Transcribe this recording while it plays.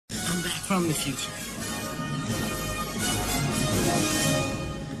come back from the future.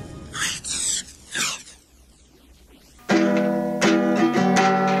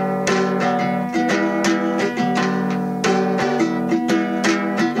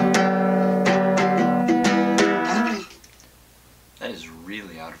 That is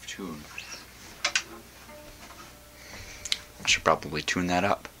really out of tune. I should probably tune that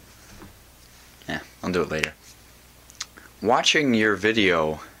up. Yeah, I'll do it later. Watching your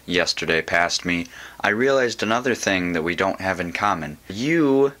video yesterday past me, I realized another thing that we don't have in common.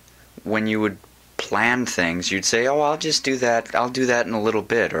 You, when you would plan things, you'd say, oh, I'll just do that, I'll do that in a little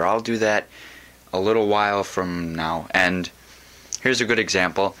bit, or I'll do that a little while from now. And here's a good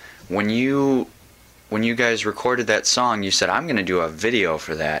example. When you guys recorded that song, you said, I'm going to do a video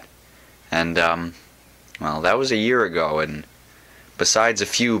for that. And, well, that was a year ago, and besides a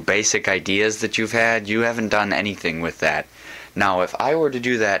few basic ideas that you've had, you haven't done anything with that. Now, if I were to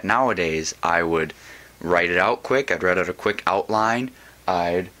do that nowadays, I would write it out quick, I'd write out a quick outline,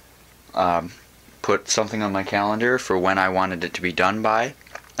 I'd put something on my calendar for when I wanted it to be done by,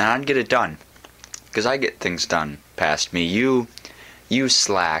 and I'd get it done. Because I get things done past me. You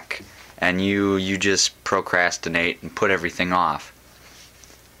slack, and you just procrastinate and put everything off.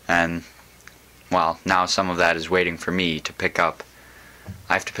 And, well, now some of that is waiting for me to pick up.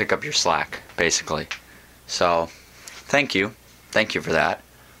 I have to pick up your slack, basically. So, thank you. Thank you for that.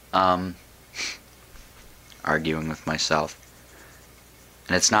 Arguing with myself.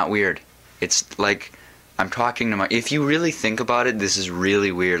 And it's not weird. It's like I'm talking to my... If you really think about it, this is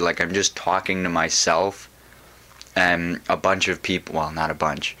really weird. Like I'm just talking to myself, and a bunch of people... Well, not a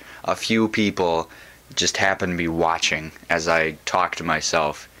bunch. A few people just happen to be watching as I talk to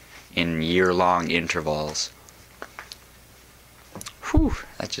myself in year-long intervals. Whew,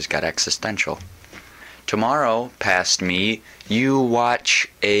 that just got existential. Tomorrow, past me, you watch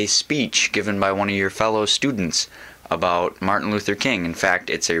a speech given by one of your fellow students about Martin Luther King. In fact,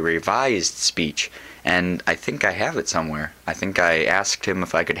 it's a revised speech, and I think I have it somewhere. I think I asked him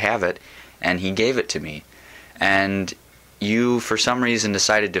if I could have it, and he gave it to me. And you, for some reason,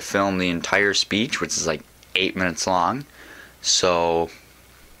 decided to film the entire speech, which is like 8 minutes long. So,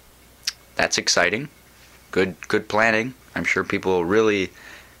 that's exciting. Good planning. I'm sure people will really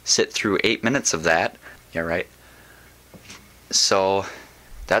sit through 8 minutes of that. Yeah, right. So,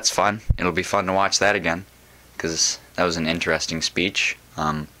 that's fun. It'll be fun to watch that again, because that was an interesting speech.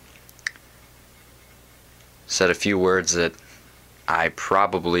 Said a few words that I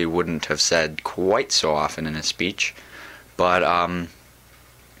probably wouldn't have said quite so often in a speech. But,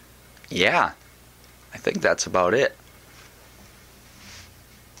 yeah, I think that's about it.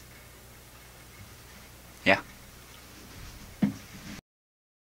 Yeah.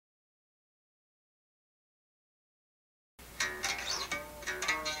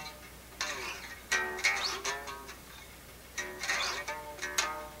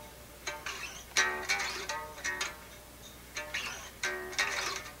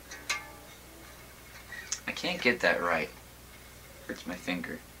 I can't get that right. Hurts my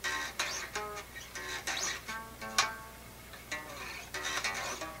finger.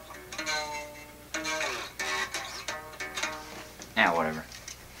 Yeah, whatever.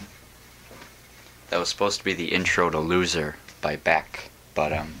 That was supposed to be the intro to Loser by Beck,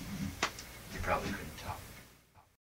 but you probably couldn't